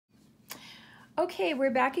Okay, we're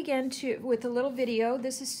back again with a little video.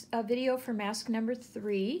 This is a video for mask number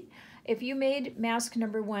 3. If you made mask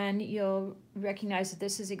number 1, you'll recognize that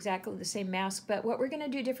this is exactly the same mask, but what we're going to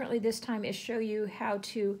do differently this time is show you how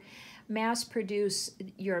to mass produce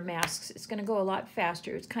your masks. It's going to go a lot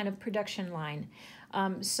faster. It's kind of production line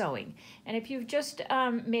sewing. And if you've just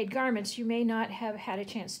made garments, you may not have had a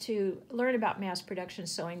chance to learn about mass production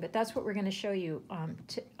sewing, but that's what we're going to show you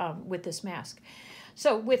with this mask.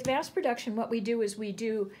 So with mass production, what we do is we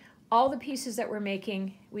do all the pieces that we're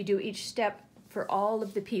making, we do each step for all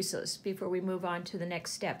of the pieces before we move on to the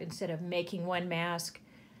next step. Instead of making one mask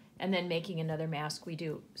and then making another mask, we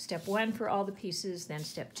do step 1 for all the pieces, then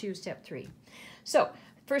step 2, step 3. So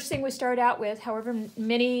first thing we start out with, however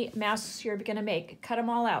many masks you're going to make, cut them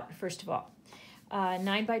all out first of all.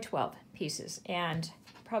 9 by 12 pieces, and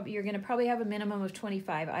you're going to probably have a minimum of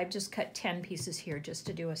 25. I've just cut 10 pieces here just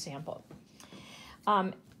to do a sample.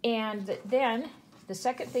 And then the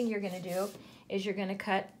second thing you're going to do is you're going to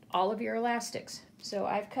cut all of your elastics. So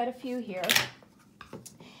I've cut a few here,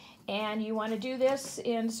 and you want to do this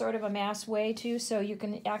in sort of a mass way too, so you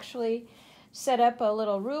can actually set up a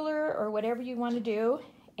little ruler or whatever you want to do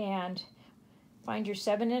and find your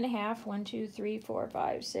 7.5. 1, 2, 3, 4,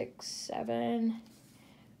 5, 6, 7.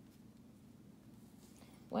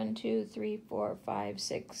 1, 2, 3, 4, 5,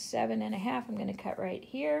 6, 7.5. I'm going to cut right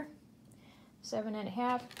here.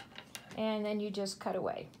 7.5, and then you just cut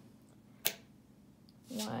away.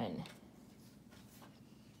 1,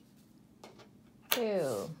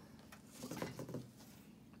 2,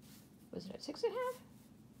 was it at 6.5?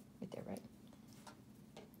 Right there, right?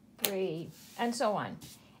 3, and so on.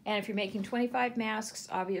 And if you're making 25 masks,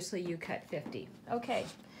 obviously you cut 50. Okay,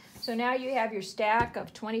 so now you have your stack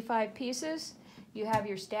of 25 pieces, you have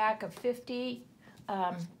your stack of 50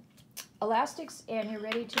 elastics, and you're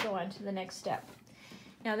ready to go on to the next step.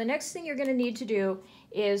 Now the next thing you're going to need to do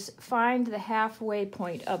is find the halfway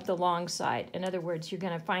point of the long side. In other words, you're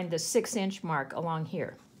going to find the 6-inch mark along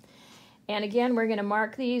here. And again, we're going to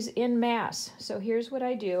mark these in mass. So here's what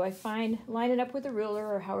I do. I line it up with a ruler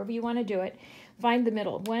or however you want to do it. Find the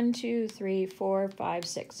middle. 1, 2, 3, 4, 5,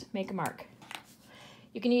 6. Make a mark.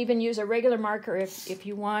 You can even use a regular marker if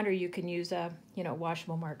you want, or you can use a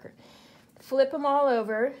washable marker. Flip them all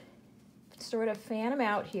over. Sort of fan them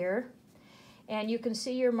out here, and you can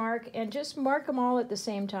see your mark, and just mark them all at the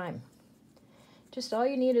same time. Just all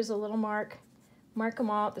you need is a little mark. Mark them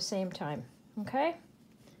all at the same time, okay?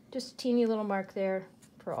 Just a teeny little mark there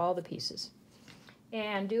for all the pieces.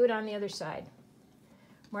 And do it on the other side.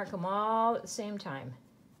 Mark them all at the same time.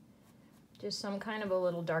 Just some kind of a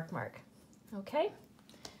little dark mark, okay?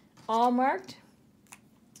 All marked.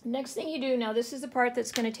 Next thing you do, now this is the part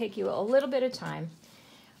that's going to take you a little bit of time.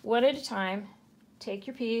 One at a time, take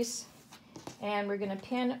your piece, and we're going to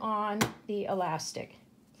pin on the elastic.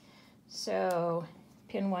 So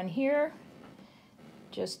pin one here,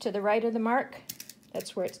 just to the right of the mark.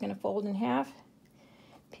 That's where it's going to fold in half.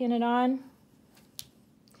 Pin it on.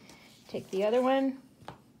 Take the other one,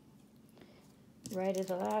 right of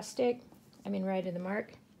the elastic, right of the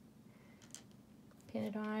mark. Pin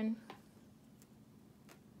it on.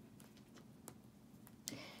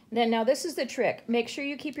 Then now this is the trick. Make sure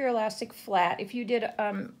you keep your elastic flat. If you did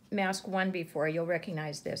mask 1 before, you'll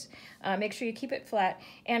recognize this. Make sure you keep it flat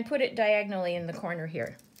and put it diagonally in the corner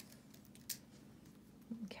here.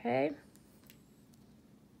 Okay.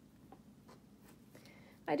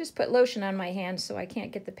 I just put lotion on my hands so I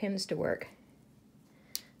can't get the pins to work.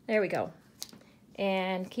 There we go.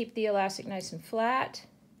 And keep the elastic nice and flat,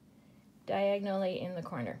 diagonally in the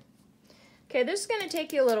corner. Okay, this is going to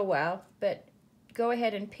take you a little while, but go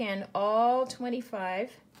ahead and pin all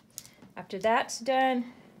 25. After that's done,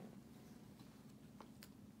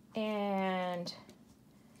 and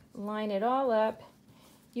line it all up.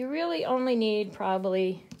 You really only need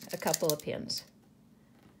probably a couple of pins.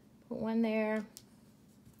 Put one there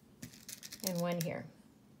and one here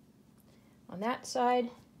on that side,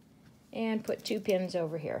 and put 2 pins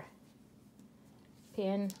over here.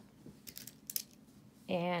 Pin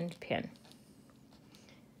and pin.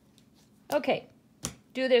 Okay.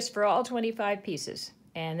 Do this for all 25 pieces,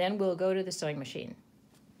 and then we'll go to the sewing machine.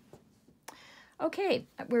 Okay,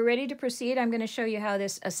 we're ready to proceed. I'm going to show you how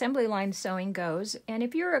this assembly line sewing goes. And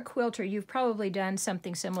if you're a quilter, you've probably done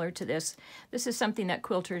something similar to this. This is something that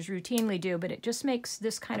quilters routinely do, but it just makes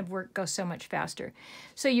this kind of work go so much faster.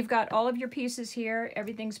 So you've got all of your pieces here.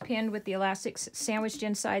 Everything's pinned with the elastics sandwiched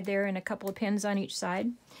inside there and a couple of pins on each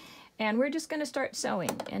side. And we're just going to start sewing.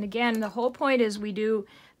 And again, the whole point is we do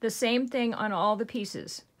the same thing on all the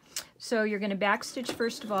pieces. So you're going to backstitch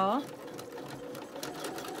first of all,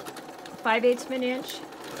 5/8 of an inch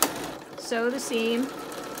Sew the seam,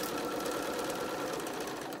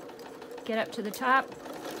 get up to the top,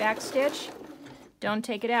 back stitch, don't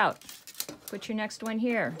take it out. Put your next one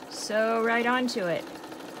here, sew right onto it,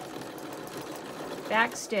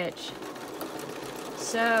 back stitch,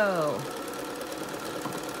 sew,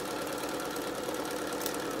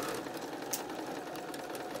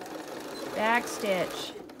 back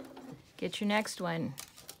stitch, get your next one,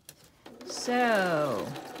 sew,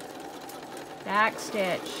 back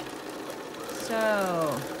stitch,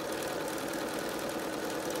 sew,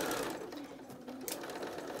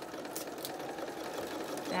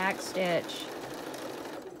 back stitch,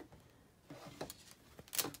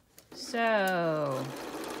 sew,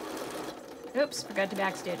 oops, forgot to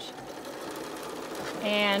back stitch,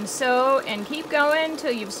 and sew, and keep going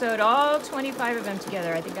till you've sewed all 25 of them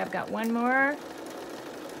together. I think I've got one more,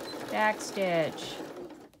 back stitch,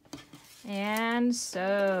 and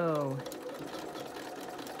sew.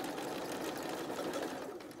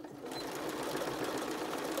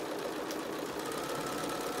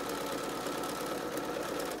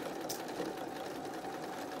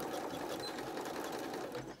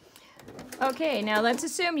 Okay, now let's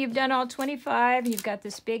assume you've done all 25. You've got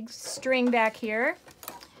this big string back here.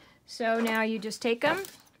 So now you just take them,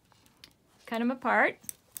 cut them apart.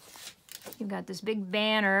 You've got this big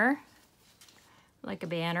banner, like a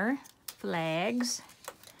banner, flags,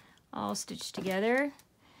 all stitched together.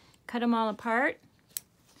 Cut them all apart.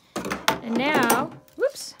 And now,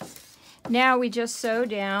 whoops, now we just sew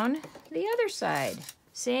down the other side.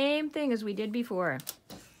 Same thing as we did before.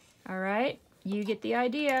 All right, you get the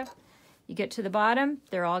idea. You get to the bottom,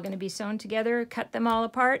 they're all going to be sewn together, cut them all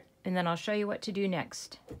apart, and then I'll show you what to do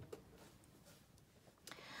next.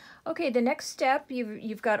 Okay, the next step,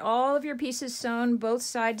 you've got all of your pieces sewn, both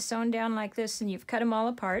sides sewn down like this, and you've cut them all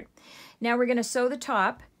apart. Now we're going to sew the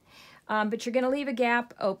top, but you're going to leave a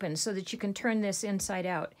gap open so that you can turn this inside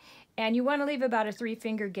out. And you want to leave about a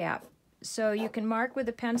 3-finger gap. So you can mark with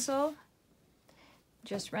a pencil,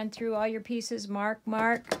 just run through all your pieces, mark,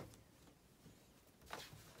 mark,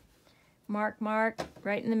 mark, mark,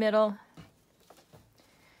 right in the middle,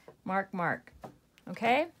 mark, mark,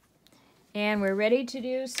 okay? And we're ready to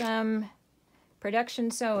do some production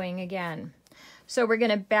sewing again. So we're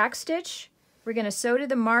gonna back stitch, we're gonna sew to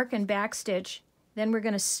the mark and back stitch, then we're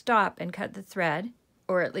gonna stop and cut the thread,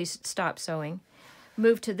 or at least stop sewing.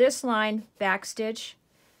 Move to this line, back stitch,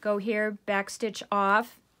 go here, back stitch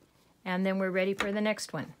off, and then we're ready for the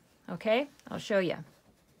next one, okay? I'll show you.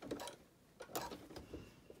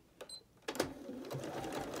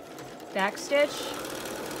 Back stitch,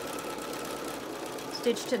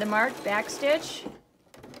 stitch to the mark, back stitch,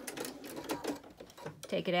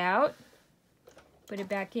 take it out, put it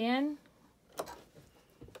back in,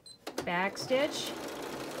 back stitch,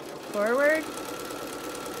 forward,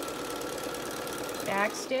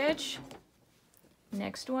 back stitch,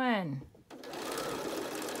 next one,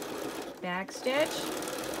 back stitch,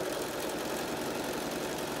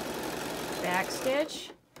 back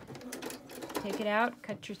stitch, take it out,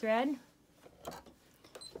 cut your thread,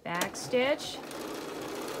 back stitch,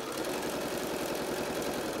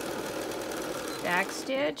 back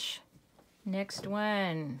stitch, next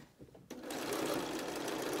one,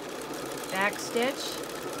 back stitch,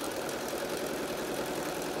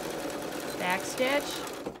 back stitch.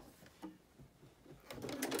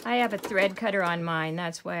 I have a thread cutter on mine,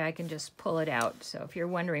 that's why I can just pull it out. So if you're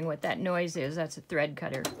wondering what that noise is, that's a thread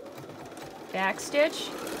cutter. Back stitch,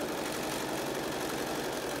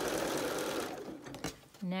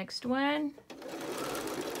 next one,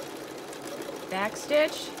 back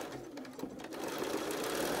stitch,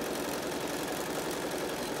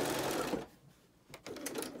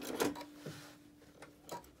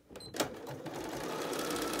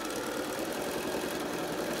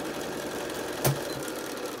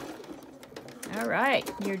 all right,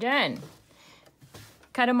 you're done.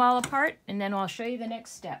 Cut them all apart and then I'll show you the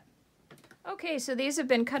next step. Okay, so these have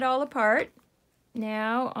been cut all apart.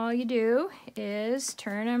 Now all you do is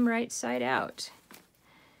turn them right side out.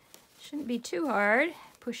 Shouldn't be too hard.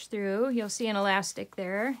 Push through. You'll see an elastic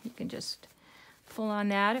there. You can just pull on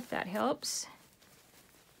that if that helps.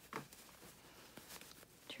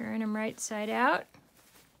 Turn them right side out.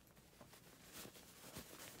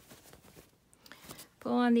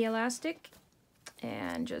 Pull on the elastic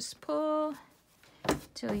and just pull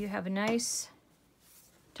till you have a nice,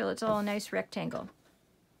 till it's all a nice rectangle.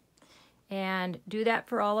 And do that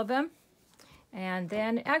for all of them. And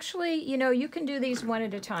then actually, you know, you can do these one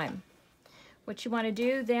at a time. What you want to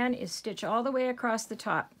do then is stitch all the way across the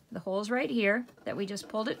top. The hole's right here that we just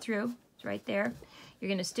pulled it through. It's right there. You're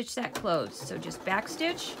going to stitch that closed. So just back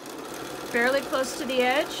stitch, fairly close to the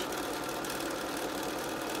edge.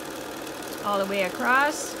 All the way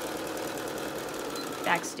across.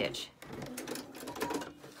 Back stitch.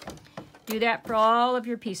 Do that for all of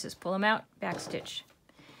your pieces. Pull them out, back stitch.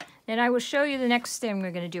 Then I will show you the next thing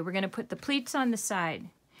we're going to do. We're going to put the pleats on the side.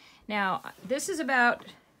 Now, this is about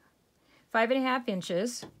 5.5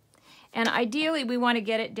 inches, and ideally we want to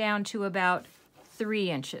get it down to about 3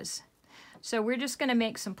 inches. So we're just going to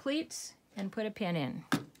make some pleats and put a pin in.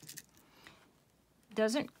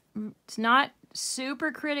 It's not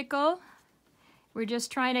super critical. We're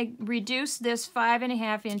just trying to reduce this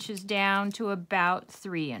 5.5 inches down to about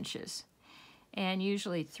 3 inches. And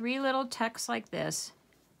usually 3 little tucks like this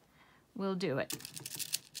will do it.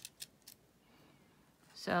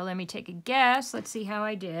 So let me take a guess. Let's see how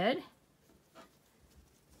I did.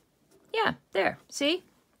 Yeah, there, see?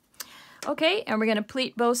 Okay, and we're gonna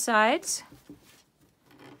pleat both sides.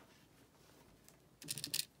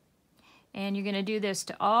 And you're gonna do this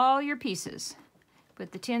to all your pieces.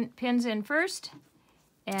 Put the pins in first,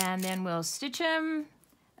 and then we'll stitch them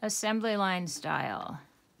assembly line style.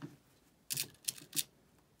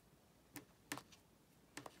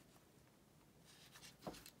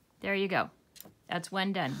 There you go. That's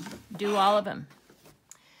one done. Do all of them.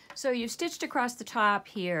 So you've stitched across the top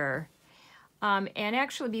here. And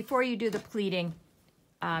actually, before you do the pleating,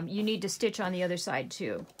 you need to stitch on the other side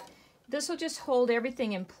too. This will just hold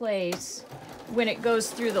everything in place when it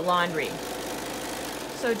goes through the laundry.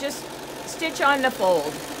 So just stitch on the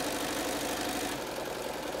fold.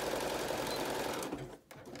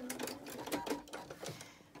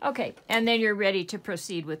 Okay, and then you're ready to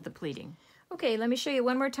proceed with the pleating. Okay, let me show you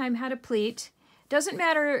one more time how to pleat. Doesn't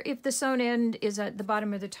matter if the sewn end is at the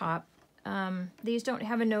bottom or the top. These don't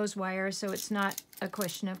have a nose wire, so it's not a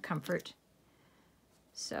question of comfort.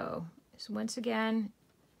 So once again,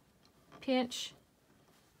 pinch,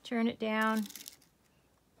 turn it down,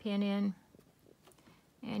 pin in,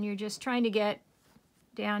 and you're just trying to get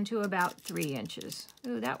down to about 3 inches.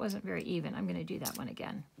 Ooh, that wasn't very even. I'm going to do that one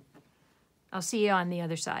again. I'll see you on the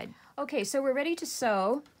other side. Okay, so we're ready to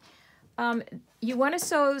sew. You want to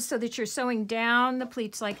sew so that you're sewing down the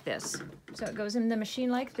pleats like this. So it goes in the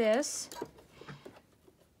machine like this.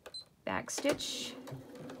 Back stitch.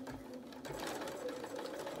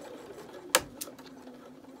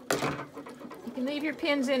 You can leave your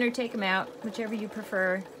pins in or take them out, whichever you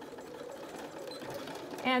prefer.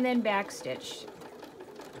 And then back stitch.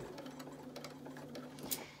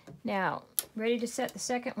 Now, ready to set the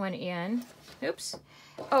second one in. Oops.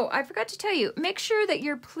 Oh, I forgot to tell you, make sure that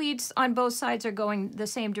your pleats on both sides are going the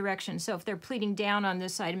same direction. So if they're pleating down on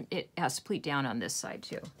this side, it has to pleat down on this side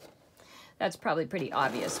too. That's probably pretty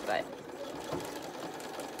obvious, but...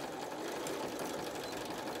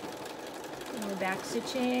 And we're back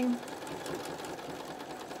stitching.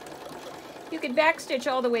 You could back stitch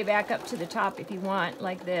all the way back up to the top if you want,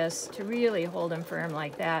 like this, to really hold them firm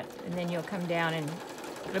like that. And then you'll come down and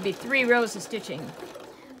it'll be 3 rows of stitching.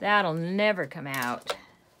 That'll never come out.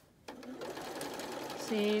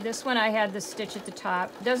 See, this one I had the stitch at the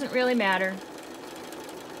top. Doesn't really matter.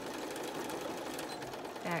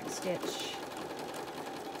 Back stitch.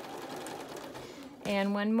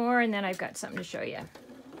 And one more, and then I've got something to show you.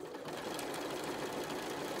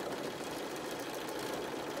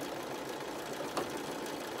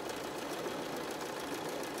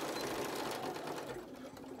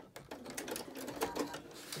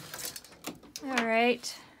 All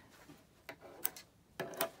right.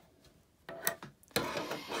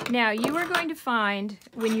 Now, you are going to find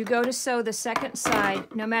when you go to sew the second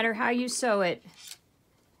side, no matter how you sew it,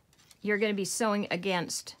 you're going to be sewing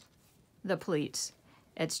against the pleats.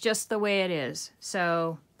 It's just the way it is.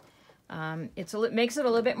 So it makes it a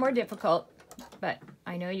little bit more difficult, but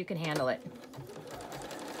I know you can handle it.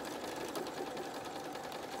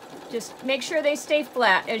 Just make sure they stay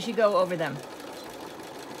flat as you go over them.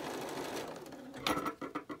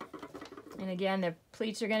 And again, the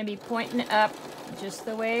pleats are going to be pointing up just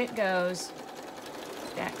the way it goes.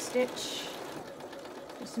 Back stitch.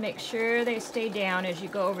 Just make sure they stay down as you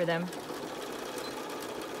go over them.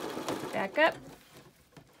 Back up.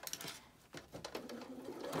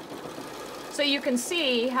 So you can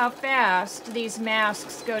see how fast these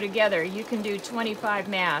masks go together. You can do 25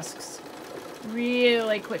 masks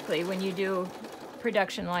really quickly when you do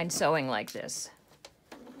production line sewing like this.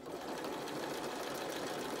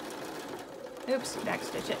 Oops, back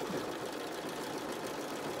stitch it.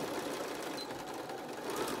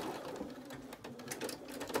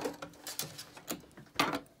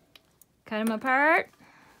 Cut them apart.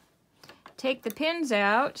 Take the pins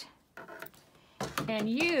out. And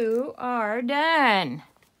you are done.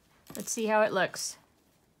 Let's see how it looks.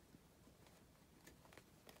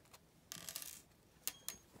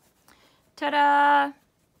 Ta-da!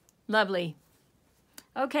 Lovely.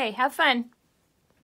 Okay, have fun.